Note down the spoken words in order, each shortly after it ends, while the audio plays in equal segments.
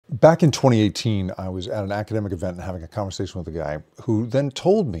Back in 2018, I was at an academic event and having a conversation with a guy who then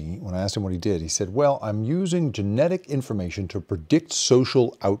told me, when I asked him what he did, he said, well, I'm using genetic information to predict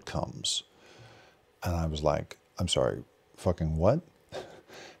social outcomes. And I was like, I'm sorry, fucking what?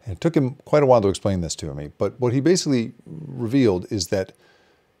 And it took him quite a while to explain this to me. But what he basically revealed is that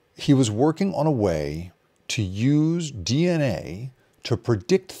he was working on a way to use DNA to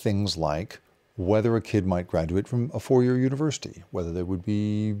predict things like whether a kid might graduate from a four-year university, whether they would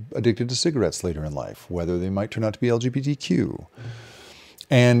be addicted to cigarettes later in life, whether they might turn out to be LGBTQ.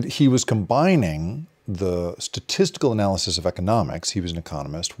 And he was combining the statistical analysis of economics, he was an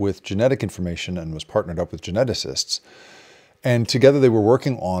economist, with genetic information and was partnered up with geneticists. And together they were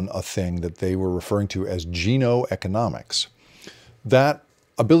working on a thing that they were referring to as genoeconomics. That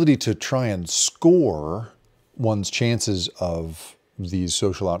ability to try and score one's chances of these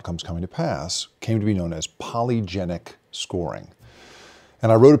social outcomes coming to pass came to be known as polygenic scoring.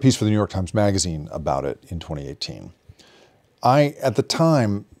 And I wrote a piece for the New York Times Magazine about it in 2018. I, at the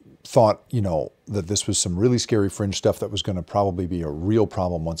time, thought, that this was some really scary fringe stuff that was going to probably be a real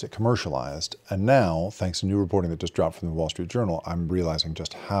problem once it commercialized. And now, thanks to new reporting that just dropped from the Wall Street Journal, I'm realizing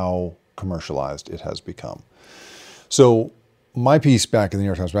just how commercialized it has become. So my piece back in the New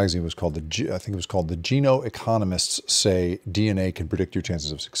York Times Magazine was called I think it was called "The Genoeconomists Say DNA Can Predict Your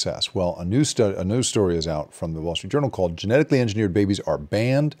Chances of Success." Well, a news story is out from the Wall Street Journal called "Genetically Engineered Babies Are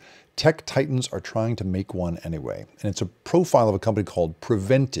Banned. Tech Titans Are Trying to Make One Anyway." And it's a profile of a company called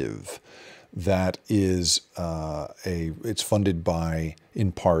Preventive that is it's funded by,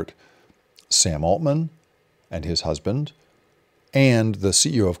 in part, Sam Altman and his husband, and the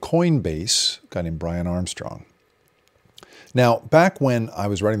CEO of Coinbase, a guy named Brian Armstrong. Now, back when I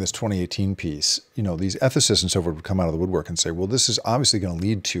was writing this 2018 piece, these ethicists and so forth would come out of the woodwork and say, well, this is obviously going to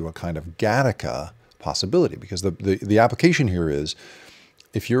lead to a kind of Gattaca possibility, because the application here is,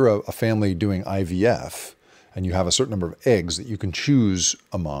 if you're a family doing IVF and you have a certain number of eggs that you can choose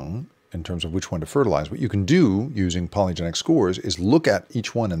among in terms of which one to fertilize, what you can do using polygenic scores is look at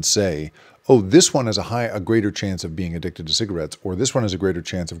each one and say, oh, this one has a greater chance of being addicted to cigarettes, or this one has a greater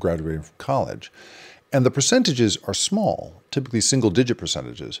chance of graduating from college. And the percentages are small, typically single-digit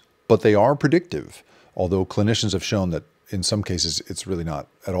percentages, but they are predictive, although clinicians have shown that in some cases it's really not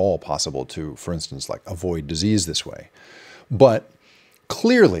at all possible to, for instance, like avoid disease this way. But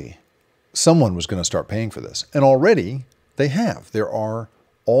clearly, someone was going to start paying for this. And already they have. There are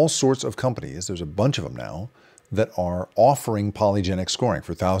all sorts of companies, there's a bunch of them now, that are offering polygenic scoring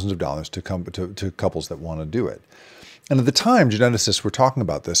for thousands of dollars to couples that want to do it. And at the time, geneticists were talking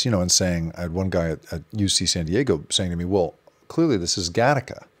about this, and saying, I had one guy at UC San Diego saying to me, well, clearly this is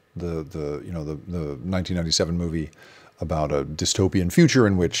Gattaca, the 1997 movie about a dystopian future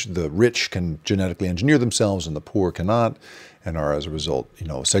in which the rich can genetically engineer themselves and the poor cannot, and are as a result,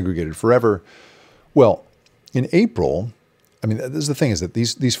 segregated forever. Well, in April, this is the thing, is that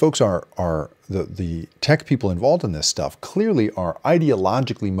these folks are the tech people involved in this stuff clearly are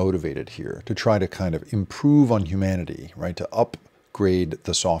ideologically motivated here to try to kind of improve on humanity, right? To upgrade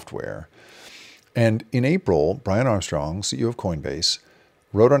the software. And in April, Brian Armstrong, CEO of Coinbase,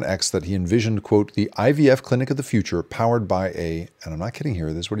 wrote on X that he envisioned, quote, the IVF clinic of the future powered by and I'm not kidding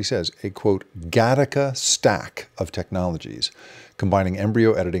here, this is what he says, a, quote, Gattaca stack of technologies, combining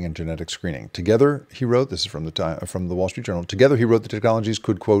embryo editing and genetic screening. Together, he wrote, this is from the Wall Street Journal, together he wrote the technologies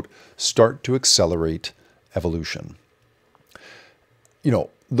could, quote, start to accelerate evolution.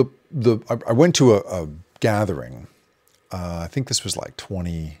 I went to a gathering, I think this was like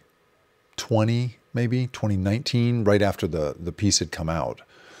 2020, maybe 2019, right after the piece had come out.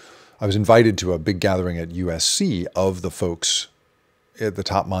 I was invited to a big gathering at USC of the folks at the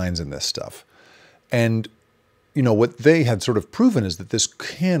top minds in this stuff. And, what they had sort of proven is that this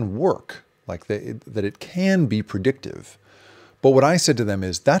can work, that it can be predictive. But what I said to them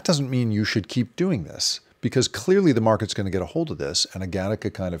is, that doesn't mean you should keep doing this, because clearly the market's going to get a hold of this, and a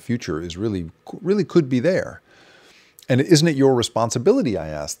Gattaca kind of future is really could be there. And isn't it your responsibility, I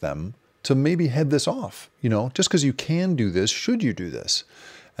asked them, to maybe head this off? Just because you can do this, should you do this?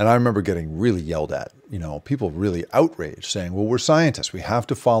 And I remember getting really yelled at, people really outraged, saying, well, we're scientists. We have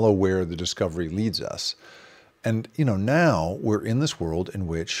to follow where the discovery leads us. And, now we're in this world in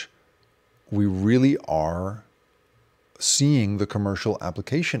which we really are seeing the commercial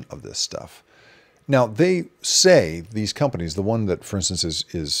application of this stuff. Now, they say, these companies, the one that, for instance,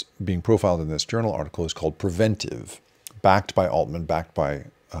 is being profiled in this journal article is called Preventive, backed by Altman, backed by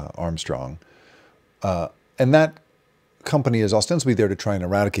Armstrong. And that company is ostensibly there to try and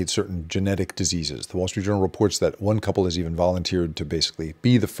eradicate certain genetic diseases. The Wall Street Journal reports that one couple has even volunteered to basically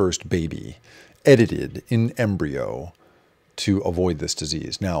be the first baby edited in embryo to avoid this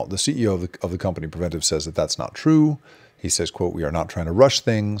disease. Now, the CEO of the company, Preventive, says that that's not true. He says, quote, "We are not trying to rush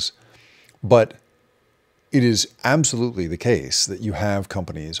things." But it is absolutely the case that you have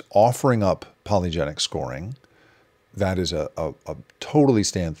companies offering up polygenic scoring. That is a totally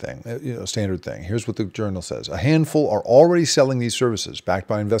standard thing. Here's what the journal says. A handful are already selling these services, backed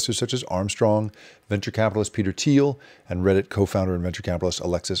by investors such as Armstrong, venture capitalist Peter Thiel, and Reddit co-founder and venture capitalist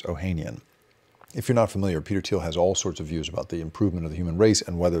Alexis Ohanian. If you're not familiar, Peter Thiel has all sorts of views about the improvement of the human race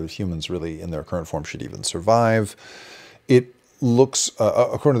and whether humans really in their current form should even survive. It looks,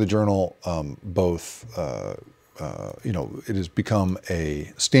 according to the journal, it has become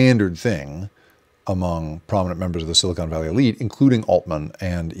a standard thing among prominent members of the Silicon Valley elite, including Altman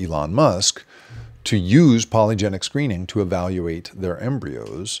and Elon Musk, to use polygenic screening to evaluate their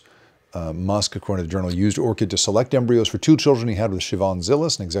embryos. Musk, according to the journal, used ORCID to select embryos for 2 children he had with Siobhan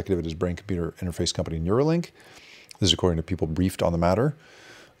Zillis, an executive at his brain-computer interface company Neuralink. This is according to people briefed on the matter.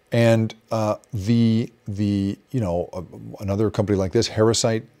 And another company like this,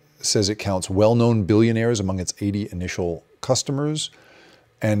 Heresight, says it counts well-known billionaires among its 80 initial customers.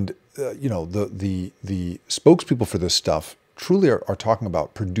 And the spokespeople for this stuff truly are talking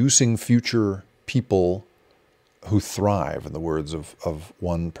about producing future people who thrive, in the words of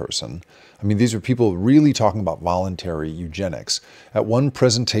one person. I mean, these are people really talking about voluntary eugenics. At one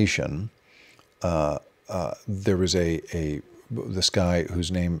presentation, there was this guy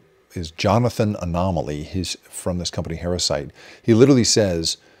whose name is Jonathan Anomaly. He's from this company, Heresight. He literally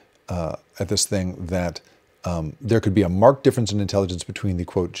says at this thing that there could be a marked difference in intelligence between the,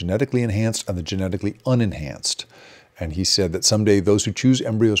 quote, genetically enhanced and the genetically unenhanced. And he said that someday those who choose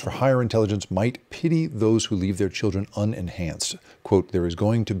embryos for higher intelligence might pity those who leave their children unenhanced. Quote, there is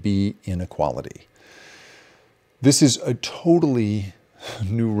going to be inequality. This is a totally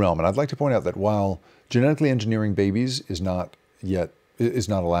new realm. And I'd like to point out that while genetically engineering babies is not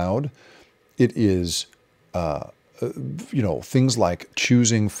allowed, it is, things like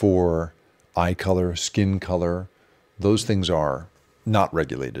choosing for eye color, skin color, those things are not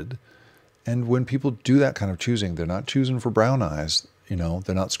regulated. And when people do that kind of choosing, they're not choosing for brown eyes,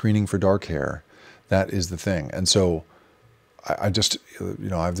 they're not screening for dark hair. That is the thing. And so I just,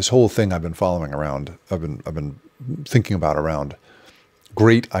 I have this whole thing I've been following around, I've been thinking about around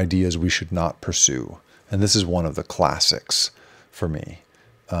great ideas we should not pursue. And this is one of the classics for me.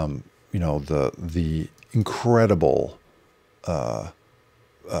 The incredible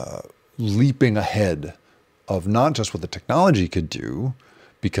leaping ahead of not just what the technology could do,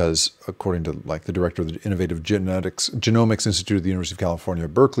 because according to the director of the Innovative Genomics Institute at the University of California,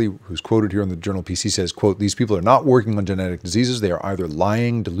 Berkeley, who's quoted here in the journal piece, he says, quote, these people are not working on genetic diseases. They are either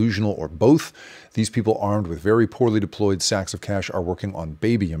lying, delusional, or both. These people armed with very poorly deployed sacks of cash are working on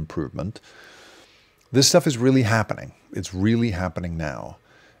baby improvement. This stuff is really happening. It's really happening now.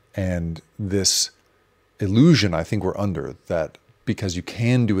 And this illusion I think we're under that because you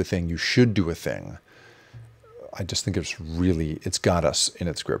can do a thing, you should do a thing, I just think it's got us in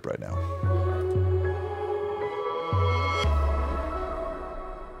its grip right now.